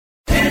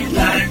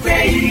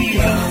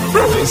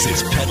This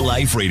is Pet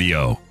Life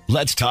Radio.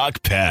 Let's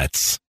talk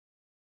pets.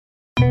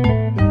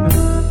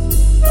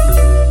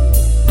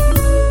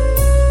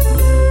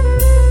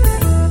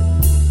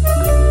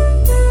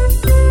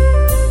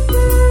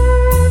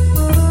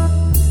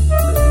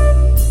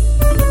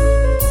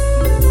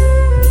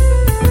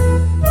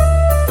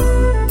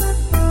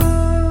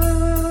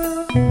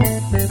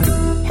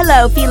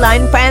 Hello,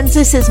 feline friends.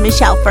 This is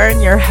Michelle Fern,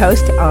 your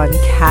host on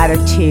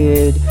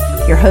Catitude.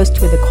 Your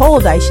host with a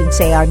cold, I should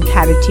say, on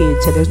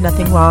Catitude. So there's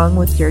nothing wrong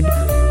with your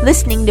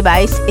listening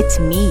device. It's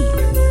me.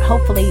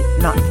 Hopefully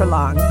not for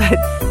long, but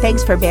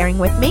thanks for bearing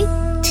with me.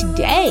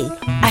 Today,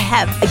 I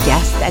have a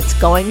guest that's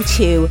going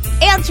to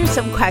answer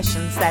some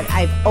questions that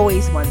I've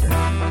always wondered.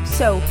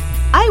 So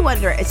I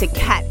wonder, as a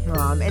cat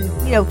mom, and,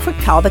 for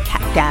all the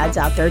cat dads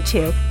out there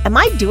too, am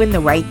I doing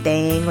the right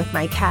thing with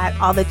my cat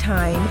all the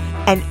time?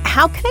 And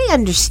how can I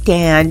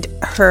understand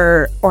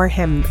her or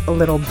him a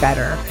little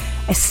better?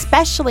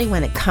 Especially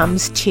when it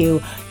comes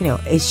to,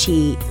 is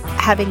she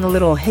having a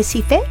little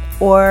hissy fit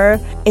or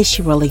is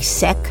she really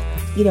sick?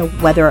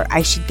 Whether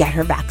I should get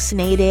her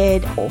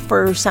vaccinated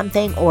for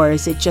something, or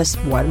is it just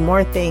one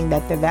more thing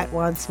that the vet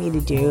wants me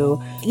to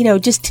do?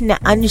 Just to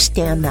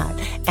understand that.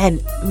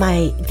 And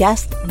my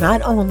guest,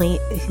 not only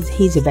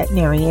he's a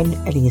veterinarian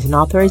and he's an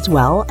author as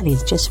well, and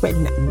he's just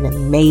written an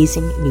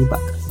amazing new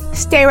book.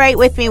 Stay right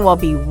with me. We'll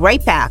be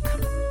right back.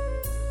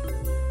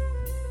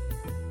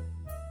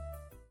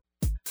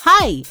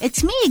 Hi,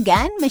 it's me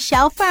again,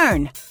 Michelle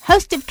Fern,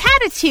 host of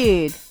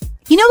Catitude.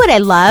 You know what I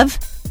love?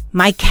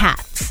 My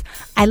cats.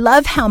 I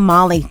love how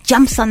Molly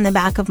jumps on the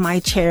back of my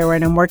chair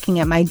when I'm working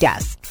at my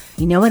desk.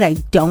 You know what I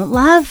don't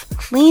love?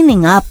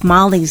 Cleaning up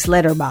Molly's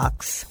litter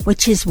box,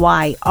 which is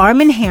why Arm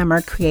 &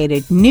 Hammer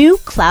created new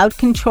Cloud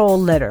Control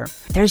Litter.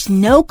 There's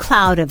no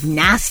cloud of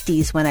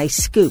nasties when I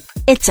scoop.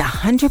 It's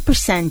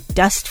 100%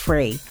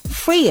 dust-free,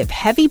 free of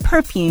heavy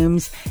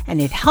perfumes,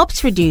 and it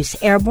helps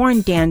reduce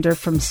airborne dander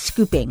from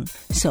scooping.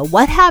 So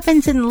what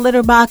happens in the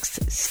litter box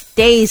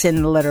stays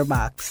in the litter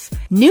box.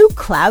 New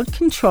Cloud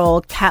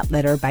Control Cat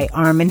Litter by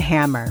Arm &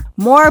 Hammer.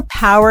 More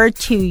power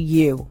to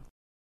you.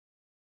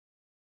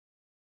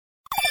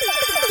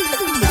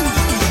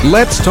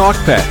 Let's Talk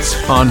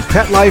Pets on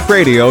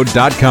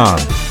PetLifeRadio.com.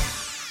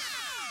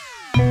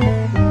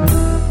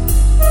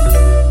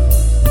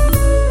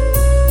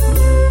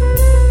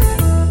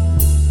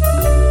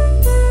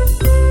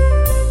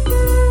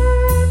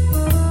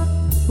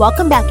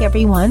 Welcome back,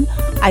 everyone.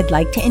 I'd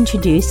like to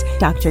introduce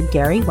Dr.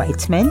 Gary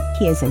Weitzman.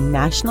 He is a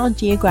National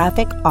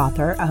Geographic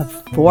author of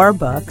 4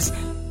 books.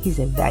 He's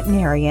a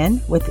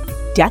veterinarian with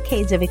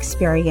decades of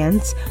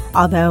experience,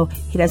 although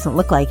he doesn't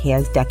look like he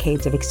has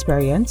decades of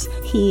experience.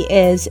 He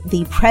is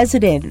the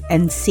president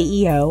and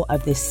CEO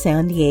of the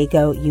San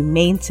Diego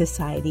Humane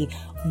Society.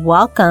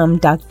 Welcome,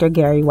 Dr.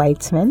 Gary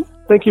Weitzman.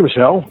 Thank you,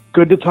 Michelle.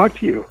 Good to talk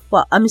to you.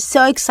 Well, I'm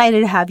so excited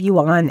to have you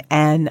on,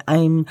 and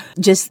I'm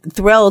just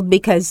thrilled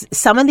because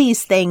some of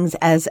these things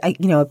as a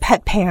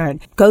pet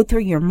parent go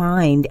through your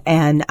mind.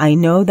 And I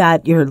know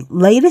that your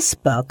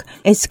latest book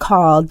is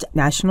called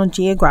National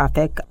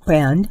Geographic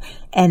brand,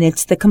 and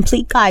it's the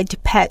complete guide to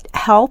pet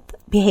health,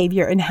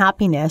 behavior, and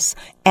happiness.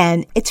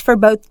 And it's for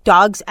both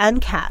dogs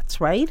and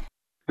cats, right?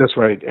 That's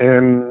right.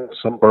 And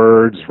some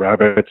birds,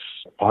 rabbits,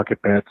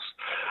 pocket pets,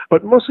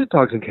 but mostly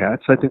dogs and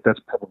cats. I think that's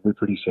probably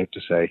pretty safe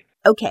to say.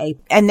 Okay.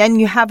 And then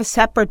you have a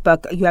separate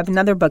book. You have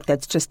another book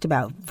that's just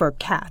about for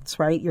cats,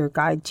 right? Your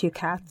guide to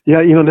cats.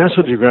 Yeah,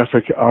 National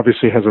Geographic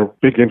obviously has a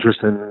big interest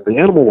in the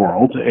animal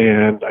world.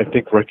 And I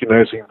think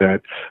recognizing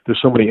that there's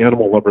so many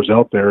animal lovers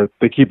out there,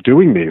 they keep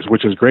doing these,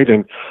 which is great.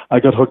 And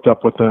I got hooked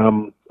up with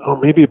them,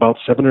 maybe about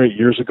 7 or 8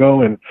 years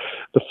ago. And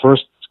the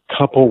first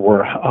couple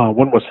were,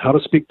 one was How to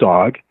Speak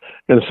Dog,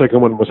 and the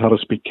second one was How to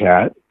Speak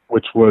Cat,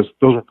 those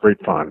were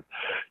great fun.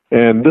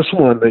 And this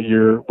one that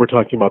we're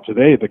talking about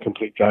today, the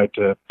complete guide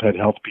to pet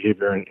health,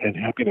 behavior, and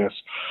happiness,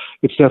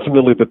 it's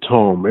definitely the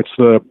tome. It's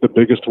the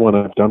biggest one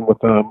I've done with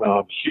them.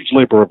 Huge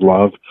labor of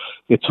love.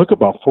 It took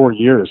about 4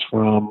 years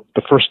from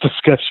the first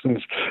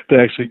discussions to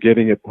actually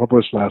getting it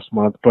published last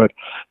month. But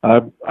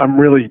I'm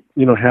really,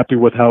 happy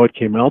with how it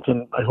came out,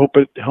 and I hope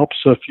it helps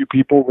a few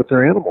people with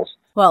their animals.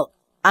 Well,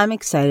 I'm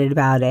excited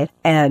about it,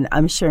 and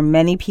I'm sure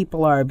many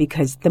people are,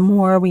 because the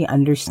more we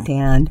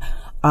understand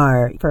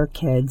our fur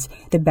kids,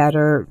 the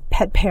better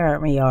pet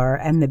parent we are,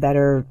 and the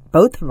better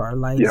both of our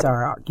lives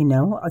are.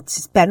 It's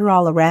just better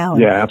all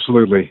around. Yeah,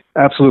 absolutely.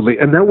 Absolutely.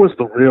 And that was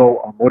the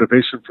real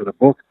motivation for the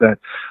book, that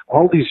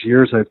all these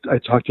years I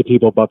talked to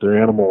people about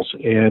their animals,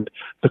 and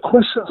the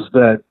questions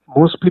that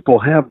most people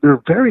have,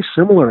 they're very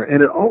similar.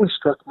 And it always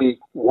struck me,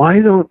 why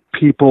don't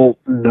people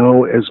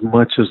know as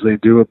much as they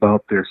do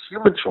about their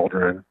human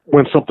children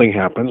when something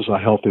happens, a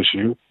health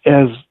issue,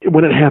 as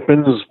when it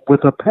happens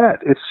with a pet?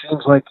 It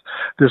seems like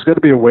there's got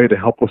to be a way to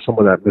help with some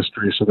of that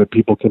mystery so that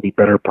people can be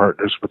better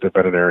partners with their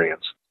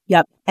veterinarians.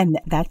 Yep. And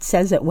that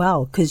says it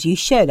well, because you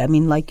should. I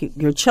mean, like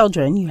your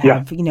children, you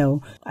have,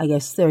 I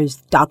guess there's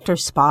Dr.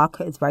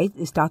 Spock, right?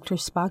 Is Dr.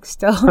 Spock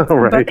still?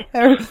 Right.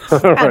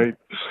 Right.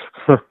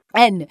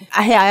 And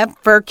I have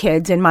fur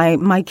kids, and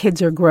my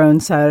kids are grown,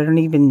 so I don't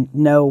even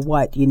know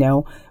what,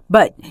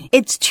 But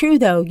it's true,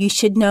 though. You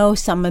should know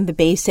some of the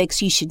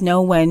basics. You should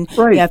know when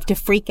you have to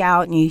freak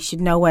out, and you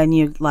should know when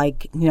you're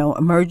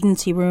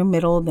emergency room,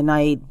 middle of the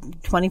night,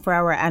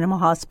 24-hour animal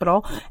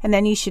hospital. And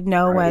then you should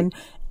know when,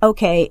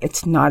 okay,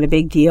 it's not a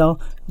big deal.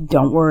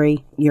 Don't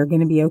worry. You're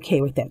going to be okay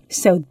with it.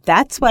 So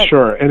that's what...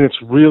 Sure. And it's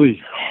really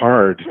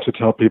hard to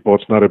tell people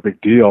it's not a big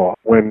deal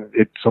when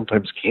it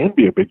sometimes can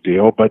be a big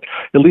deal, but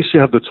at least you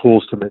have the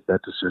tools to make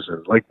that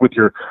decision. Like with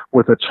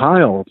a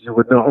child, you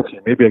would know, okay,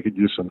 maybe I could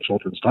use some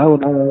children's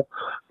Tylenol,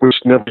 which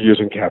never use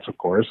in cats, of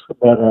course.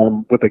 But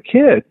with a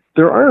kid,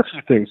 there are a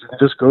few things. You can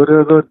just go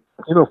to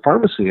the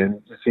pharmacy and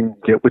you can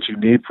get what you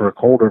need for a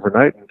cold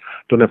overnight and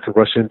don't have to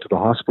rush into the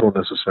hospital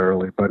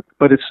necessarily.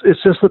 But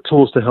it's just the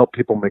tools to help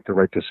people make the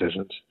right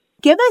decisions.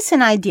 Give us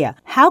an idea.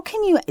 How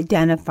can you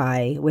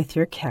identify with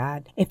your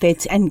cat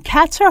and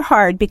cats are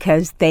hard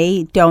because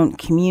they don't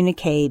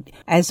communicate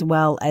as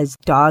well as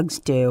dogs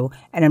do.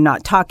 And I'm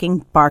not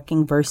talking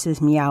barking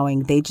versus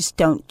meowing. They just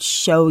don't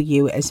show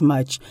you as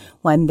much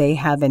when they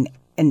have an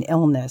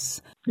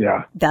illness.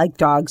 Yeah. Like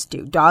dogs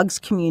do. Dogs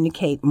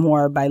communicate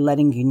more by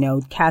letting you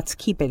know. Cats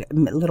keep it a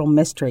little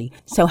mystery.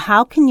 So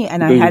how can you,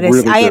 and I had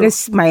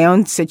my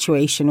own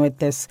situation with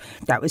this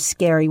that was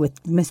scary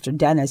with Mr.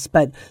 Dennis,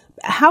 but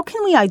how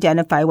can we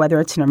identify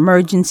whether it's an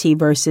emergency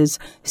versus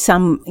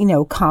some,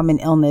 common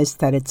illness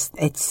that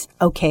it's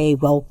okay,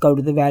 we'll go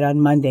to the vet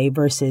on Monday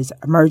versus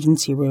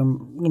emergency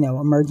room,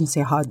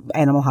 emergency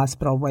animal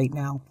hospital right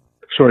now?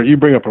 Sure. You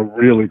bring up a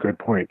really good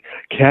point.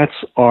 Cats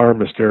are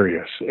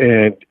mysterious,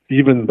 and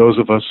even those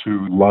of us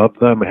who love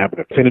them, have an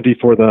affinity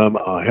for them,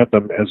 have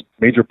them as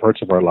major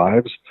parts of our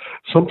lives,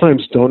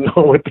 sometimes don't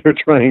know what they're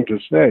trying to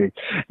say.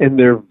 And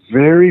they're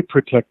very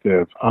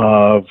protective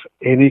of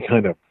any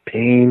kind of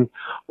pain,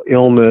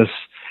 illness,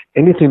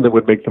 anything that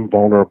would make them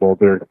vulnerable.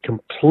 They're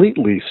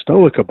completely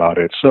stoic about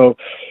it. So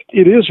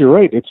it is, you're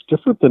right, it's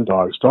different than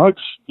dogs.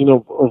 Dogs,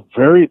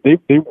 are they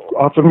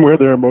often wear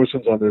their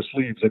emotions on their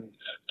sleeves, and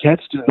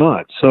cats do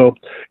not. So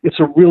it's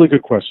a really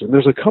good question.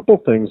 There's a couple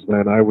things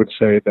then I would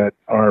say that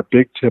are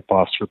big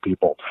tip-offs for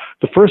people.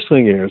 The first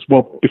thing is,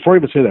 well, before I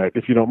even say that,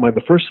 if you don't mind,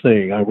 the first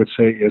thing I would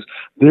say is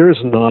there is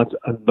not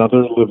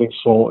another living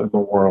soul in the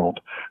world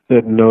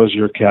that knows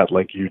your cat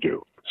like you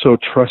do. So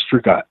trust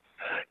your gut.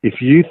 If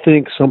you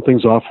think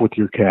something's off with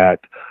your cat,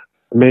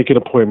 make an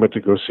appointment to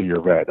go see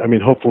your vet. I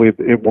mean, hopefully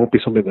it won't be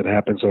something that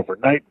happens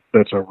overnight.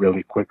 That's a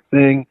really quick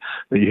thing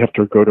that you have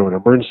to go to an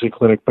emergency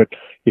clinic. But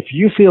if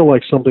you feel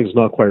like something's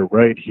not quite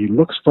right, he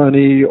looks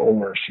funny,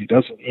 or she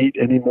doesn't eat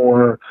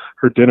anymore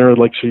her dinner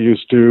like she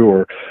used to,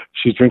 or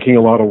she's drinking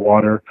a lot of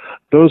water,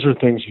 those are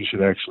things you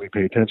should actually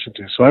pay attention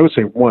to. So I would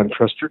say, one,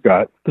 trust your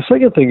gut. The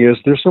second thing is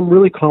there's some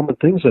really common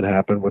things that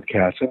happen with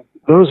cats, and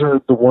those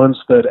are the ones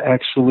that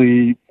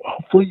actually,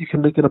 hopefully you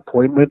can make an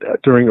appointment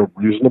during a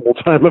reasonable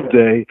time of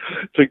day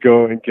to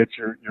go and get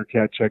your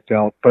cat checked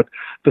out. But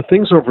the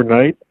things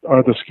overnight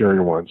are the scary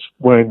ones,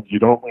 when you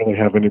don't really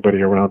have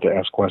anybody around to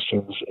ask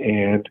questions,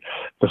 and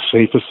the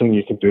safest thing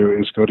you can do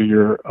is go to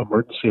your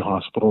emergency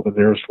hospital, the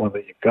nearest one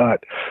that you've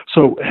got.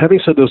 So having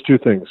said those two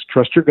things,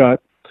 trust your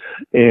gut.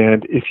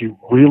 And if you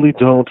really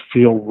don't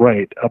feel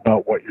right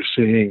about what you're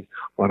seeing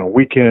on a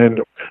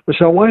weekend,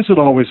 Michelle, why is it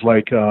always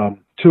like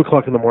 2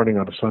 o'clock in the morning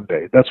on a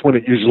Sunday? That's when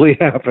it usually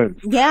happens.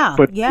 Yeah.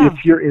 But if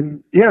you're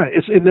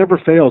it never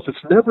fails. It's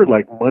never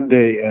like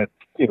Monday at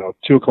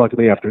 2 o'clock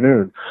in the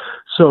afternoon.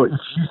 So if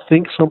you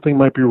think something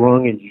might be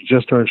wrong and you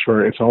just aren't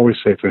sure, it's always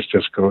safest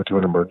just go to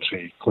an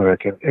emergency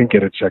clinic and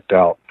get it checked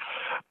out.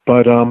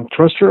 But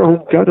trust your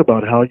own gut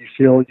about how you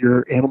feel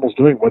your animal's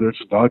doing, whether it's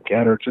a dog,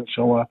 cat, or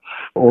chinchilla,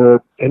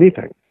 or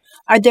anything.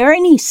 Are there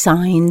any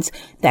signs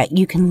that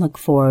you can look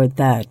for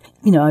that,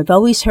 I've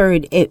always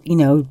heard it,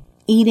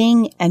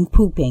 eating and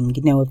pooping,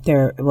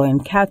 when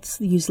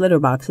cats use litter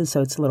boxes,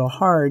 so it's a little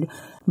hard,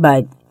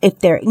 but if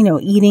they're,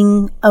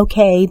 eating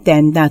okay,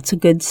 then that's a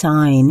good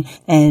sign.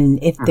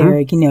 And if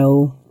they're,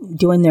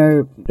 doing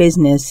their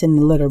business in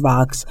the litter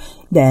box,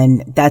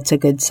 then that's a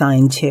good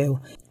sign too.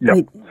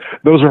 Yeah,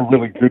 those are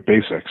really good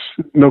basics,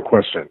 no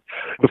question.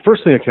 The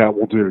first thing a cat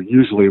will do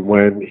usually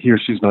when he or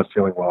she's not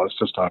feeling well is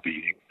to stop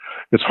eating.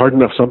 It's hard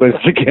enough sometimes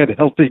to get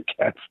healthy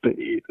cats to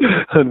eat,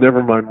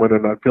 never mind when they're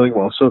not feeling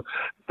well. So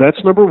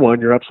that's number one.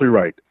 You're absolutely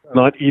right.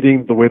 Not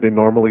eating the way they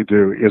normally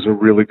do is a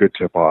really good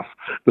tip-off.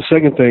 The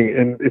second thing,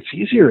 and it's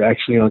easier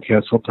actually on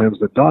cats sometimes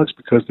than dogs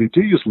because they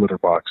do use litter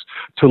box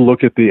to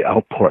look at the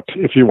output,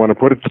 if you want to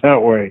put it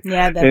that way.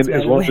 Yeah, that's and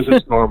as long as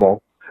it's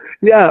normal.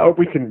 Yeah,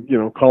 we can,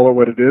 call it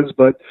what it is,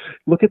 but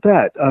look at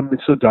that.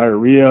 So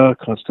diarrhea,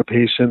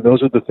 constipation,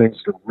 those are the things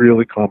that are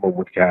really common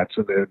with cats,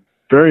 and they're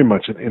very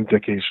much an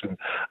indication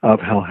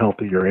of how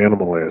healthy your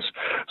animal is.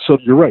 So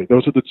you're right.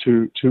 Those are the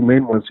two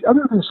main ones. The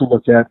other things to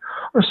look at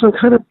are some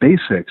kind of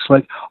basics,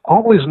 like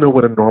always know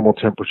what a normal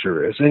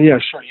temperature is. And yeah,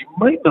 sure, you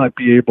might not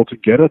be able to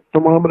get a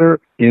thermometer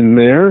in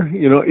there,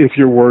 if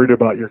you're worried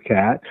about your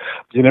cat.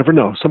 You never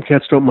know. Some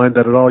cats don't mind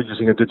that at all,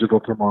 using a digital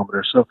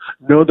thermometer. So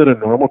know that a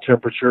normal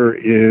temperature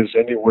is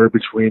anywhere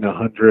between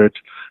 100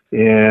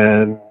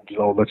 and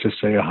let's just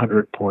say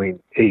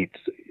 100.8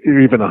 or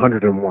even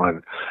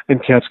 101,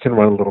 and cats can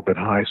run a little bit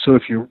high. So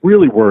if you're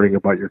really worrying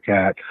about your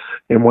cat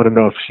and want to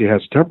know if she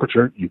has a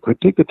temperature, you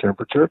could take the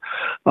temperature.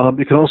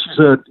 You can also use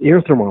an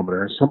ear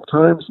thermometer.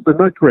 Sometimes they're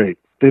not great.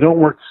 They don't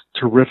work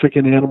terrific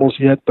in animals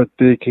yet, but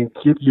they can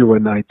give you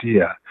an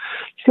idea.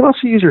 You can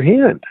also use your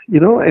hand,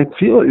 and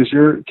feel, is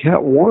your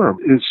cat warm?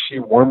 Is she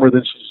warmer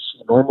than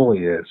she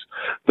normally is?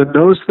 The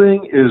nose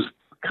thing is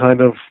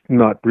kind of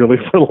not really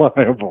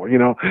reliable,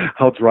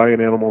 how dry an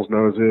animal's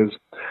nose is.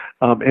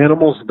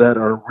 Animals that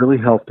are really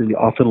healthy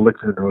often lick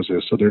their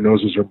noses, so their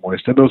noses are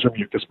moist, and those are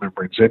mucous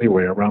membranes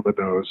anyway around the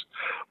nose.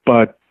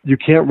 But you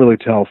can't really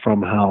tell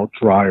from how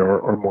dry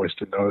or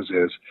moist a nose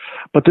is.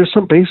 But there's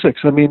some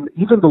basics. I mean,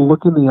 even the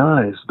look in the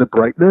eyes, the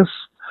brightness,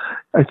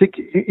 I think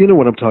you know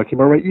what I'm talking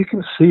about, right? You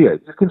can see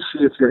it. You can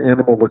see if your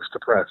animal looks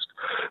depressed.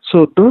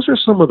 So those are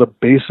some of the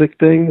basic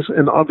things,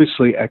 and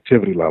obviously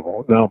activity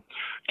level. Now,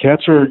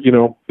 cats are,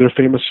 they're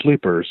famous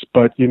sleepers,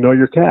 but you know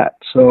your cat.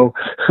 So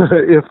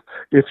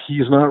if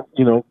he's not,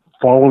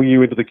 following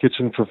you into the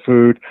kitchen for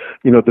food,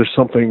 there's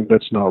something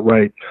that's not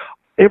right.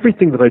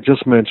 Everything that I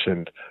just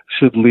mentioned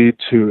should lead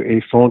to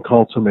a phone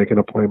call to make an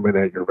appointment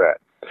at your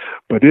vet.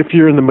 But if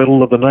you're in the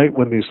middle of the night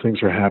when these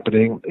things are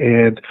happening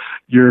and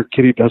your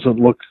kitty doesn't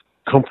look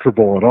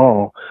comfortable at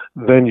all,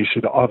 then you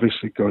should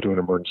obviously go to an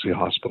emergency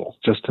hospital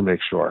just to make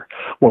sure.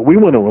 What we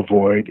want to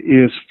avoid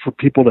is for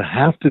people to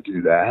have to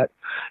do that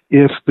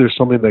if there's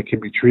something that can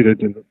be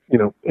treated in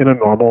a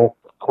normal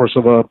course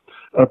of a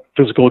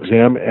physical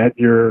exam at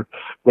your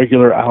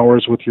regular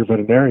hours with your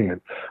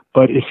veterinarian.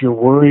 But if you're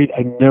worried,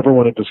 I never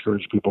want to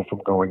discourage people from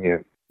going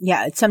in.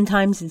 Yeah,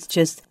 sometimes it's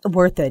just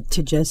worth it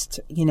to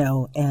just,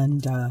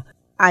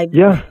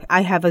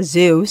 I have a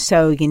zoo,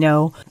 so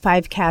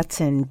 5 cats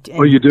and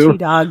 2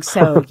 dogs.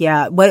 So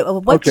yeah,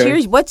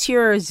 what's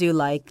your zoo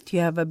like? Do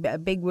you have a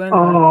big one?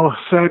 Oh,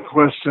 sad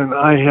question.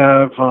 I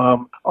have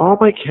all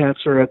my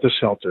cats are at the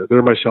shelter.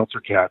 They're my shelter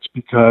cats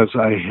because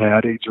I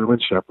had a German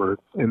Shepherd,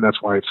 and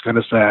that's why it's kind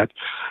of sad.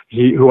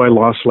 Who I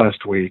lost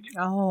last week.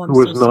 Oh, who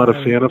was not a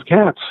fan of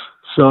cats.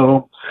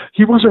 So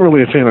he wasn't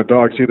really a fan of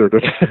dogs either,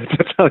 to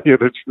tell you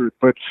the truth.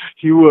 But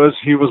he was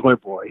my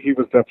boy. He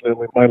was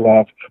definitely my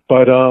love.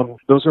 But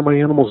those are my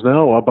animals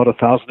now. About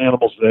 1,000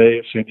 animals a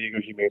day. San Diego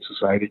Humane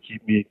Society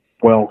keep me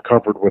well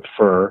covered with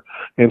fur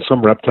and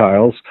some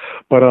reptiles.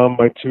 But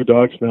my 2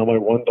 dogs now, my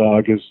 1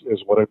 dog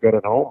is what I've got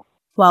at home.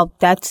 Well,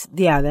 that's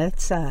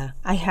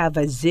I have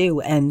a zoo,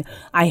 and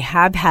I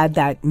have had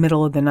that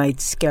middle of the night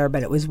scare,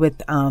 but it was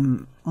with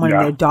one of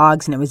their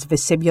dogs, and it was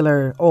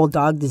vestibular old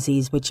dog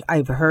disease, which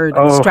I've heard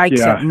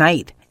strikes at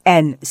night.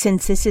 And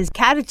since this is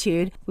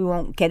Catitude, we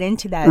won't get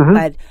into that,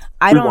 but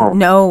I don't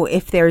know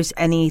if there's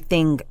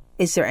anything.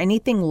 Is there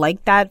anything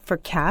like that for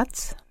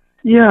cats?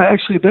 Yeah,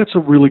 actually, that's a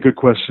really good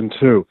question,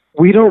 too.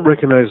 We don't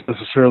recognize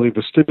necessarily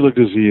vestibular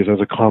disease as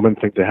a common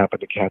thing to happen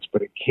to cats,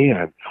 but it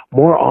can.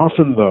 More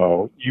often,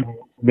 though, you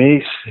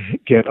may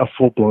get a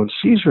full-blown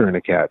seizure in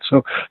a cat.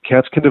 So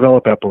cats can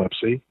develop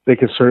epilepsy. They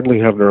can certainly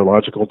have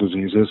neurological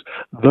diseases.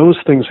 Those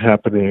things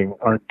happening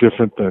are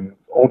different than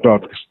old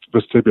dog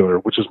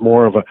vestibular, which is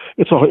more of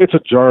it's a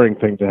jarring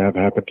thing to have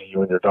happen to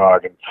you and your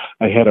dog. And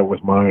I had it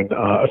with mine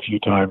a few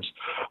times.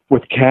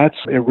 With cats,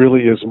 it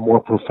really is a more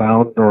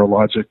profound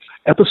neurologic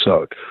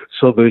episode.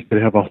 So they can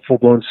have a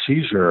full-blown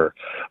seizure,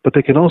 but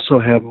they can also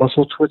have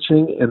muscle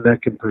twitching, and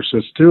that can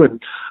persist too.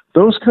 And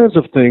those kinds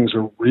of things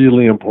are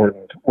really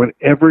important.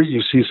 Whenever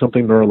you see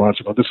something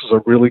neurological, this is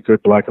a really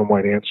good black and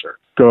white answer.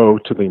 Go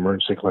to the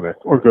emergency clinic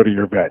or go to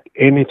your vet.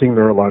 Anything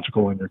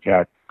neurological in your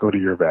cat, go to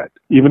your vet.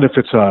 Even if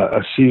it's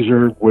a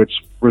seizure which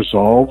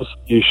resolves,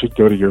 you should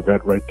go to your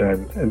vet right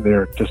then and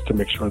there just to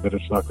make sure that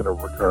it's not going to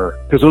recur.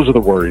 Because those are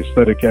the worries,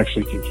 that it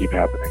actually can keep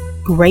happening.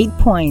 Great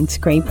points.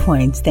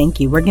 Thank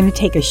you. We're going to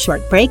take a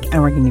short break,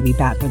 and we're going to be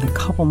back with a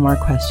couple more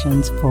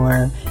questions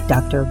for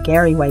Dr.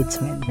 Gary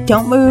Weitzman.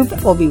 Don't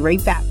move. We'll be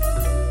right back.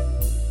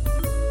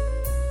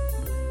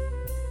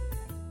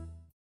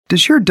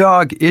 Does your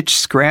dog itch,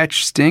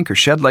 scratch, stink, or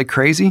shed like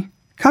crazy?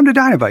 Come to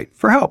Dinovite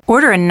for help.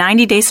 Order a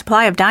 90-day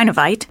supply of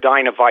Dinovite.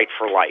 Dinovite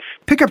for life.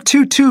 Pick up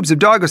 2 tubes of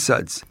Doggo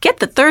Suds. Get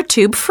the 3rd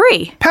tube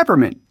free.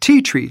 Peppermint,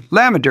 tea tree,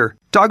 lavender,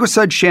 Doggo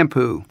Sud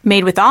shampoo.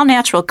 Made with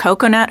all-natural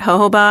coconut,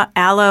 jojoba,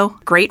 aloe.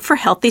 Great for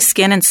healthy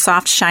skin and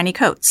soft, shiny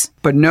coats.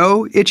 But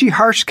no itchy,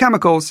 harsh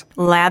chemicals.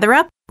 Lather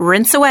up,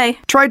 rinse away.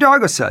 Try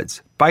Doggo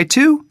Suds. Buy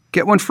 2,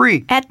 get 1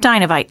 free. At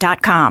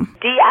Dinovite.com.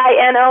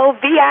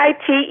 DINOVITE.com.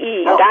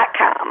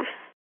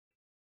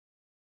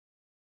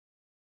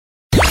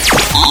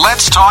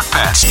 Let's talk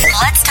pets.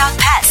 Let's talk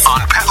pets On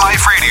Pet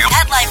Life Radio.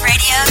 Pet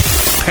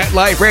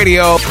Life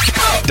Radio.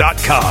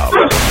 PetLifeRadio.com.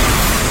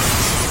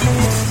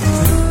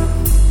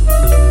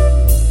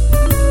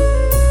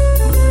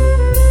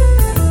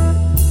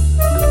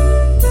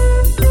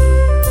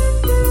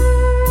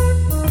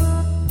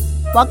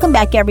 Welcome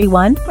back,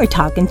 everyone. We're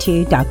talking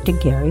to Dr.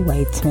 Gary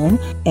Weitzman,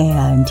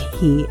 and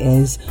he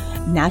is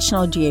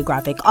National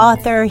Geographic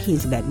author.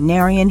 He's a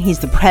veterinarian. He's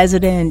the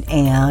president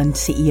and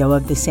CEO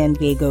of the San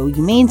Diego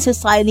Humane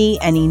Society,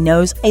 and he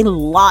knows a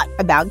lot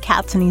about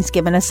cats, and he's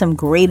given us some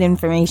great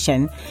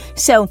information.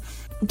 So,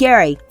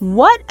 Gary,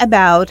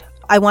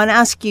 I want to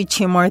ask you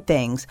two more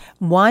things.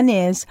 One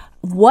is,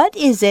 what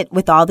is it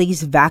with all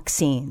these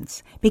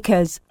vaccines?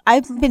 Because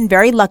I've been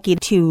very lucky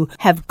to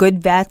have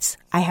good vets.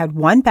 I had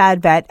one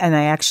bad vet, and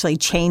I actually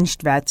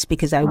changed vets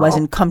because I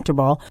wasn't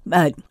comfortable.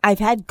 But I've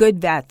had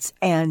good vets,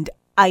 and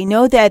I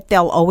know that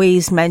they'll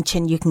always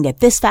mention you can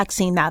get this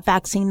vaccine, that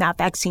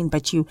vaccine,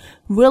 but you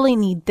really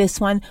need this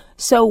one.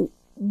 So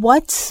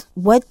what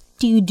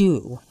do you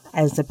do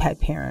as a pet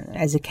parent,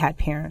 as a cat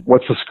parent?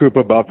 What's the scoop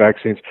about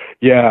vaccines?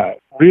 Yeah,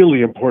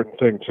 really important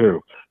thing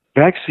too.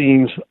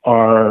 Vaccines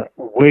are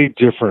way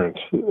different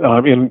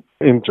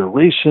in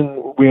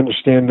duration, we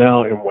understand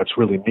now, and what's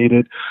really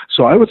needed.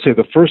 So I would say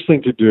the first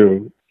thing to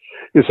do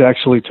is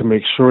actually to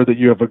make sure that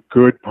you have a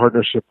good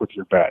partnership with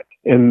your vet.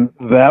 And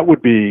that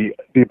would be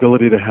the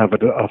ability to have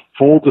a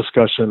full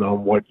discussion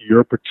on what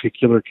your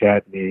particular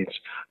cat needs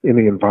in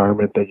the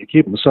environment that you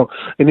keep them. So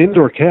an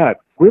indoor cat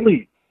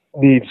really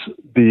needs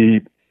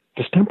the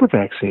distemper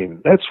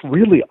vaccine. That's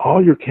really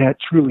all your cat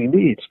truly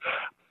needs.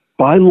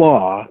 By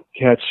law,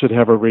 cats should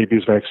have a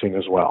rabies vaccine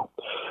as well.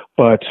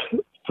 But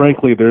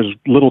frankly, there's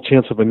little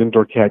chance of an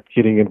indoor cat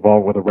getting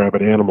involved with a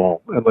rabid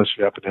animal unless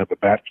you happen to have a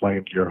bat fly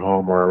into your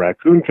home or a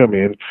raccoon come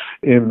in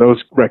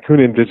those raccoon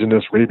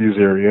indigenous rabies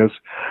areas.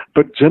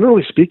 But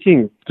generally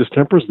speaking,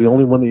 distemper is the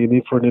only one that you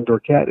need for an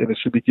indoor cat, and it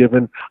should be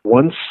given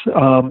once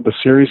the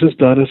series is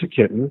done as a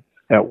kitten,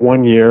 at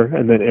 1 year,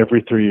 and then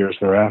every 3 years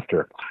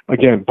thereafter.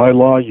 Again, by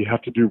law, you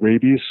have to do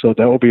rabies, so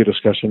that will be a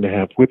discussion to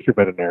have with your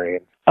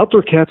veterinarian.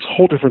 Outdoor cats,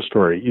 whole different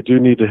story. You do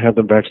need to have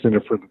them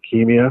vaccinated for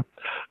leukemia,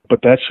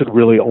 but that should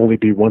really only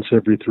be once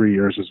every 3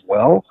 years as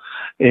well.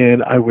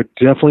 And I would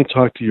definitely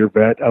talk to your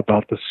vet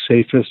about the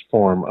safest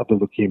form of the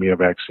leukemia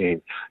vaccine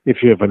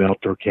if you have an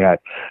outdoor cat,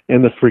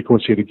 and the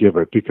frequency to give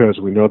it, because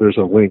we know there's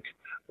a link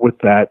with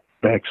that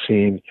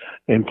vaccine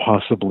and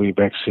possibly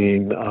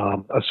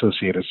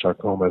vaccine-associated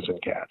sarcomas in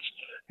cats.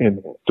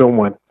 And don't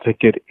want to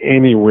get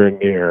anywhere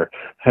near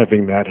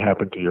having that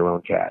happen to your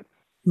own cat.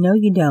 No,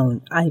 you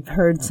don't. I've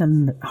heard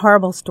some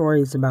horrible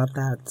stories about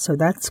that. So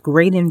that's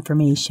great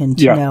information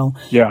to know.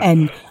 Yeah.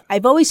 And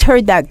I've always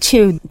heard that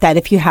too, that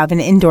if you have an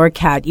indoor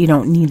cat, you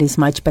don't need as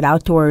much, but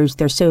outdoors,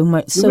 they're so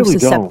really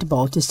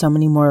susceptible to so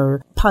many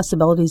more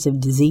possibilities of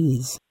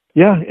disease.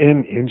 Yeah,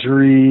 and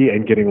injury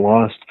and getting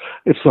lost,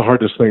 it's the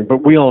hardest thing.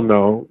 But we all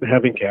know,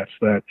 having cats,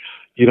 that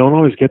you don't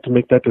always get to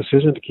make that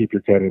decision to keep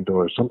your cat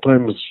indoors.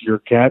 Sometimes your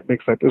cat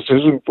makes that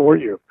decision for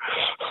you.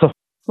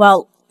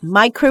 Well,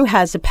 my crew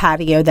has a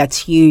patio that's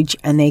huge,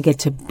 and they get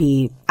to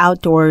be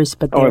outdoors,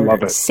 but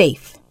they're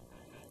safe.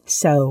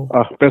 So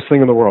best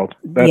thing in the world.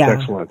 That's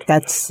excellent.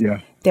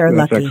 They're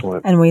That's lucky.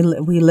 Excellent. And we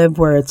live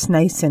where it's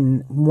nice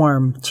and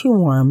warm, too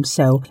warm,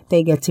 so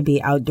they get to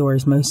be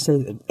outdoors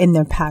in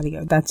their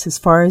patio. That's as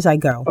far as I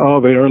go.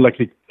 Oh, they are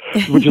lucky.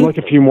 Would you like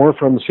a few more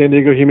from the San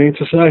Diego Humane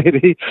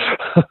Society?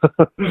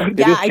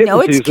 Yeah, I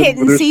know it's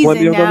kitten There's season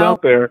plenty of them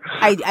out there.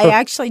 I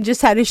actually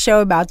just had a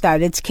show about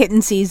that. It's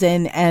kitten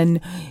season, and,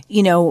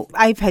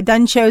 I've had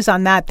done shows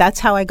on that.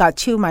 That's how I got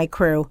to my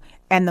crew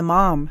and the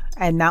mom,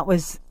 and that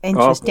was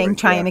interesting,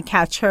 trying to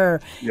catch her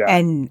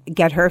and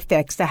get her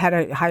fixed. I had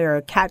to hire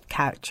a cat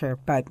catcher,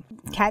 but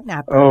cat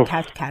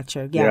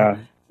catcher,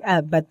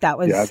 but that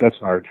was... Yeah, that's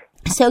hard.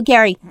 So,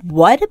 Gary,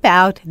 what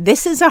about,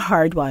 this is a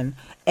hard one,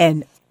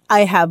 and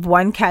I have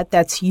one cat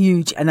that's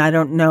huge, and I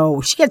don't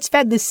know, she gets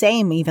fed the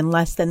same, even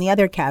less than the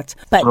other cats,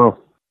 but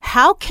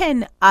how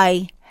can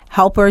I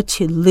help her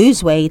to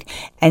lose weight,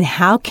 and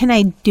how can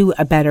I do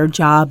a better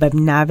job of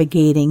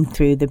navigating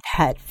through the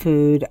pet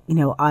food,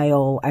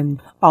 aisle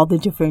and all the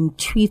different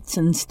treats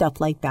and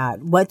stuff like that?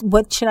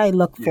 What should I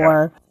look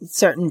for?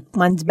 Certain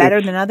ones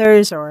better than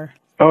others, or?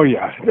 Oh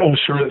yeah,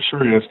 sure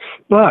it is.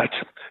 But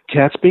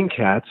cats being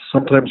cats,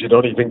 sometimes you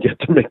don't even get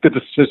to make the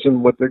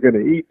decision what they're going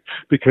to eat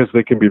because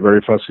they can be very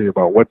fussy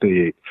about what they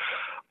eat.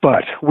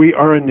 But we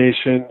are a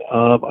nation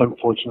of,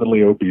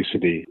 unfortunately,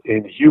 obesity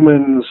in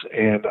humans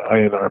and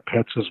in our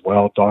pets as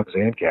well, dogs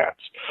and cats.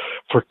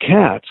 For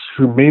cats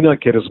who may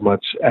not get as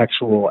much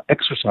actual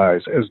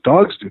exercise as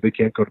dogs do, they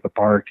can't go to the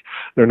park,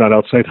 they're not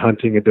outside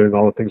hunting and doing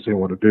all the things they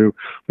want to do,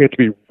 we have to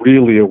be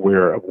really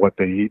aware of what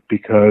they eat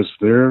because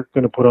they're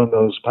going to put on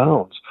those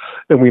pounds.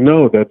 And we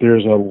know that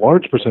there's a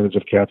large percentage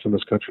of cats in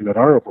this country that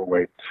are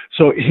overweight.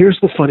 So here's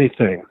the funny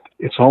thing.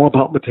 It's all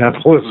about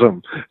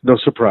metabolism. No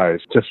surprise.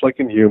 Just like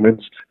in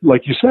humans,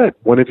 like you said,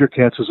 one of your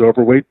cats is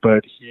overweight,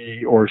 but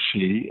he or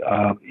she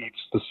eats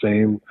the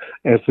same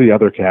as the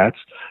other cats.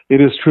 It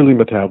is truly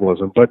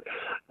metabolism. But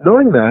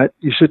knowing that,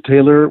 you should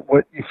tailor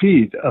what you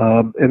feed,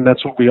 and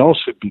that's what we all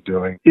should be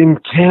doing. In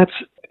cats,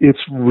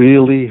 it's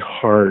really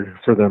hard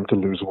for them to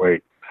lose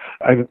weight.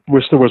 I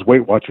wish there was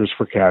Weight Watchers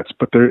for cats,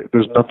 but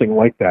there's nothing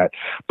like that.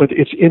 But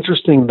it's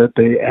interesting that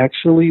they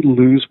actually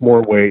lose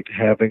more weight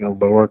having a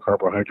lower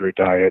carbohydrate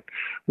diet,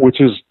 which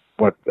is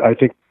what I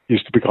think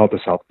used to be called the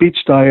South Beach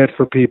diet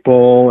for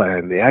people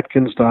and the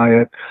Atkins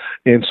diet.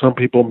 And some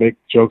people make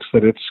jokes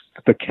that it's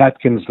the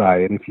Catkins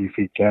diet if you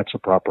feed cats a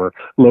proper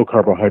low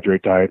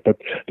carbohydrate diet. But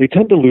they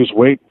tend to lose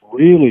weight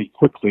really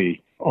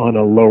quickly on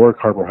a lower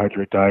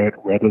carbohydrate diet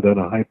rather than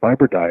a high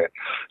fiber diet.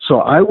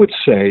 So I would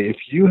say if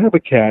you have a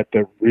cat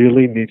that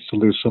really needs to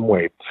lose some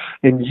weight,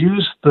 and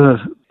use the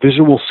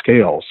visual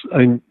scales,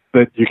 and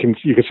that you can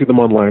see them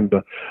online.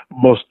 The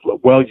most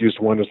well-used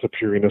one is the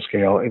Purina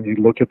scale, and you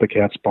look at the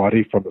cat's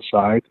body from the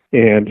side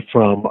and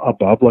from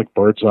above, like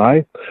bird's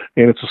eye,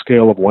 and it's a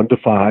scale of 1 to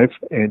 5,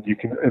 and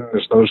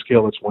there's another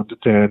scale that's 1 to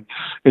 10,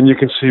 and you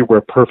can see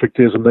where perfect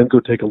is, and then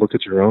go take a look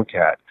at your own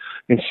cat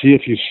and see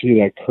if you see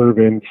that curve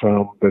in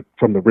from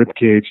the rib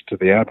cage to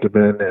the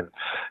abdomen, and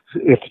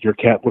if your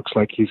cat looks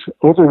like he's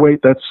overweight,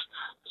 that's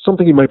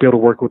something you might be able to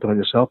work with on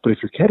yourself. But if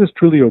your cat is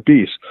truly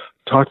obese,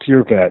 talk to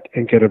your vet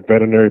and get a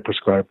veterinary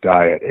prescribed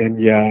diet. And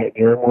yeah,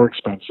 they're more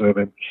expensive.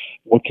 And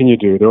what can you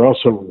do? They're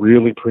also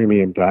really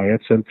premium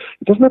diets. And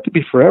it doesn't have to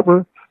be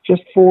forever,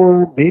 just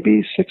for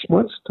maybe 6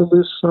 months to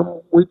lose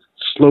some weight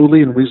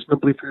slowly and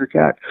reasonably for your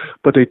cat.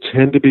 But they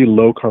tend to be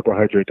low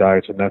carbohydrate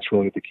diets, and that's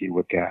really the key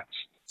with cats.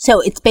 So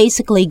it's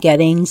basically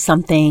getting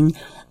something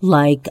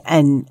like,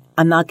 and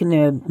I'm not going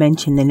to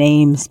mention the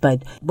names,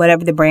 but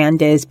whatever the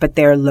brand is, but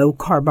they're low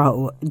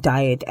carbo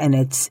diet, and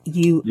it's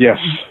Yes.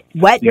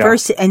 Wet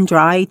versus and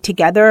dry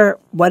together.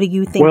 What do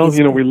you think? Well,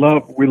 we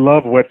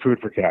love wet food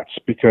for cats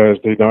because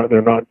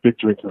they're not big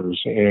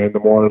drinkers, and the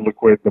more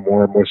liquid, the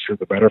more moisture,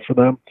 the better for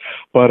them.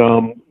 But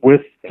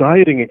with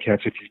dieting in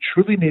cats, if you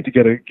truly need to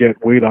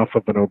get weight off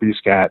of an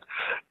obese cat,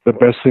 the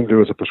best thing to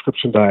do is a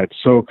prescription diet.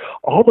 So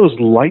all those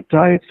light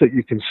diets that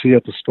you can see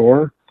at the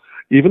store,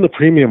 even the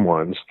premium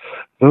ones,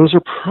 those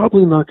are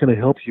probably not going to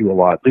help you a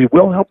lot. They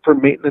will help for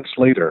maintenance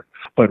later,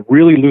 but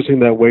really losing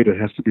that weight, it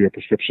has to be a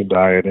prescription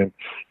diet, and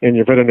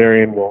your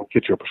veterinarian will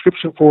get you a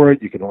prescription for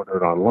it. You can order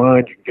it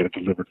online. You can get it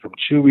delivered from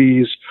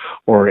Chewy's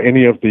or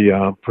any of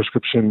the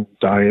prescription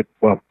diet.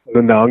 Well,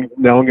 now I'm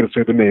going to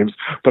say the names,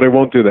 but I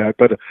won't do that.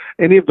 But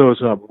any of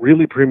those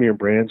really premium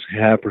brands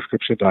have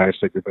prescription diets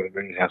that your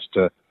veterinarian has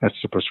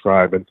to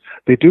prescribe, and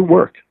they do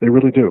work. They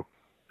really do.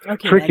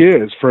 Okay, trick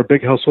is, for a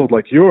big household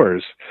like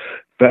yours,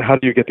 that how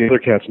do you get the other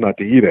cats not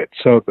to eat it?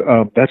 So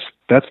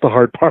that's the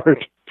hard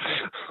part.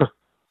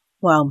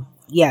 Well,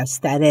 yes,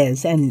 that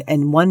is.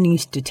 And one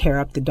used to tear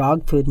up the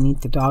dog food and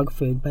eat the dog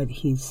food, but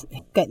he's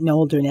getting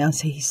older now,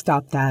 so he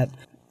stopped that.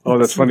 Oh,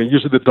 that's funny.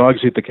 Usually the dogs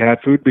eat the cat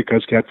food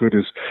because cat food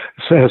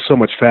has so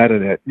much fat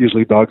in it.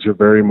 Usually dogs are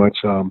very much,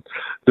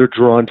 they're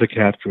drawn to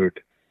cat food.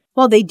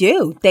 Well, they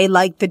do.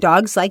 The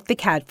dogs like the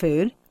cat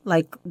food.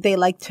 Like they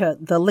like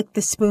the lick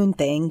the spoon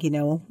thing,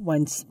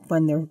 when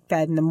they're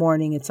fed in the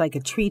morning, it's like a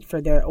treat for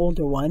their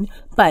older one.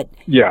 But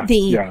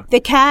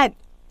the cat,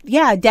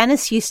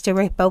 Dennis used to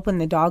rip open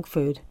the dog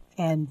food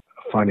and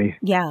funny.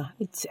 Yeah,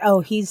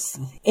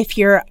 if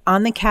you're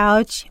on the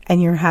couch and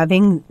you're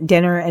having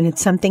dinner and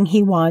it's something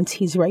he wants,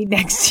 he's right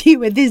next to you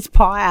with his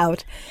paw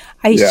out.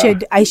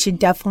 I should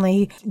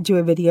definitely do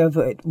a video of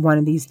it one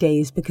of these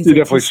days because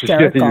it's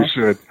hysterical. You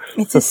should.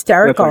 It's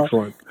hysterical. That's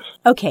excellent.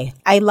 Okay,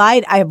 I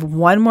lied. I have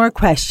one more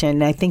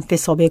question. I think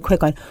this will be a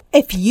quick one.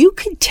 If you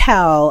could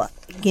tell,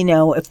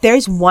 if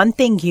there's one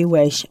thing you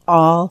wish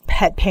all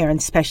pet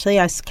parents, especially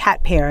us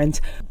cat parents,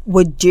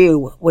 would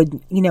do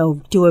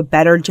a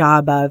better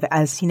job of,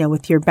 as,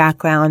 with your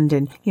background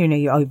and,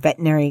 your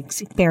veterinary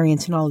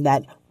experience and all of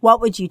that, what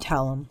would you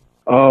tell them?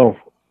 Oh,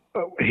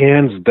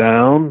 hands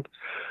down,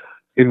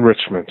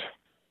 enrichment.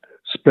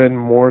 Spend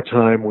more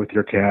time with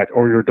your cat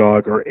or your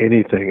dog or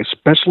anything,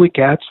 especially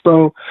cats,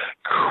 though.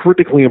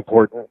 Critically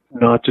important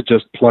not to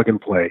just plug and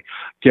play.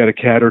 Get a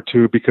cat or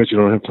two because you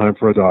don't have time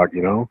for a dog,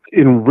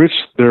 Enrich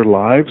their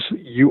lives.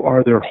 You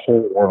are their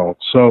whole world.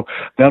 So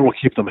that will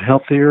keep them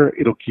healthier.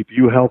 It'll keep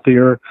you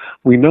healthier.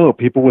 We know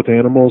people with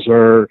animals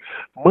are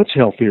much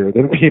healthier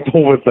than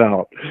people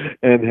without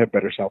and have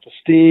better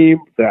self-esteem.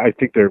 I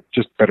think they're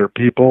just better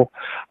people.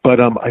 But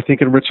I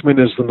think enrichment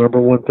is the number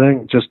one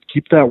thing. Just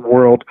keep that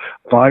world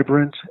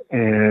vibrant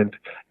and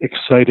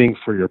exciting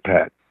for your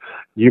pet.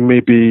 You may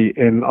be,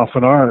 and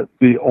often are,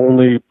 the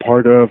only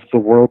part of the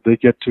world they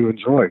get to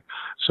enjoy.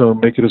 So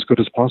make it as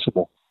good as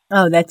possible.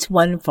 Oh, that's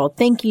wonderful.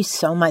 Thank you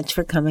so much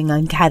for coming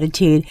on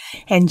Catitude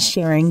and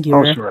sharing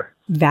your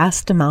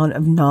vast amount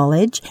of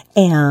knowledge.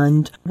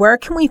 And where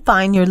can we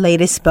find your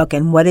latest book,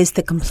 and what is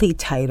the complete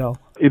title?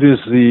 It is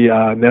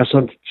the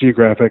National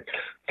Geographic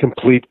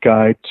Complete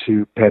Guide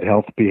to Pet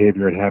Health,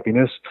 Behavior, and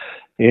Happiness.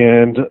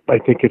 And I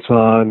think it's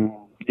on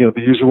the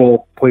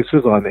usual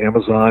places, on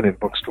Amazon and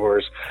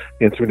bookstores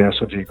and through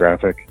National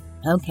Geographic.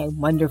 Okay,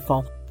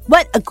 wonderful.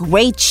 What a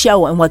great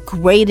show and what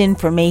great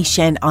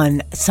information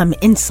on some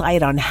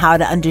insight on how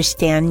to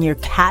understand your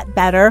cat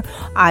better.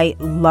 I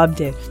loved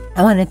it.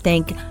 I want to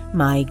thank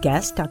my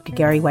guest, Dr.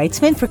 Gary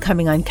Weitzman, for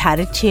coming on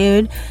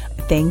Catitude.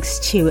 Thanks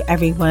to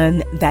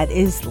everyone that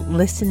is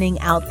listening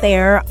out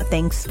there.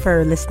 Thanks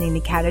for listening to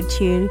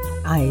Catitude.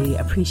 I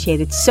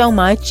appreciate it so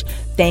much.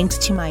 Thanks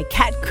to my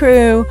cat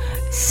crew,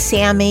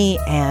 Sammy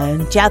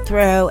and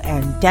Jethro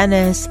and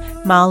Dennis,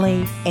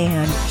 Molly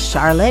and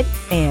Charlotte.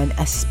 And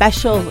a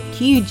special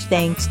huge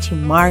thanks to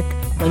Mark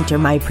Winter,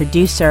 my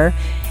producer,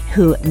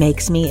 who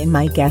makes me and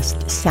my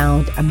guests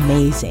sound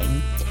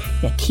amazing.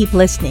 Now keep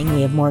listening.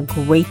 We have more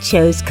great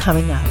shows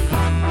coming up.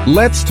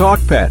 Let's Talk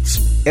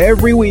Pets,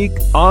 every week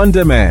on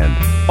demand,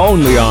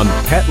 only on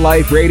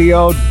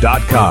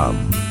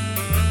PetLifeRadio.com.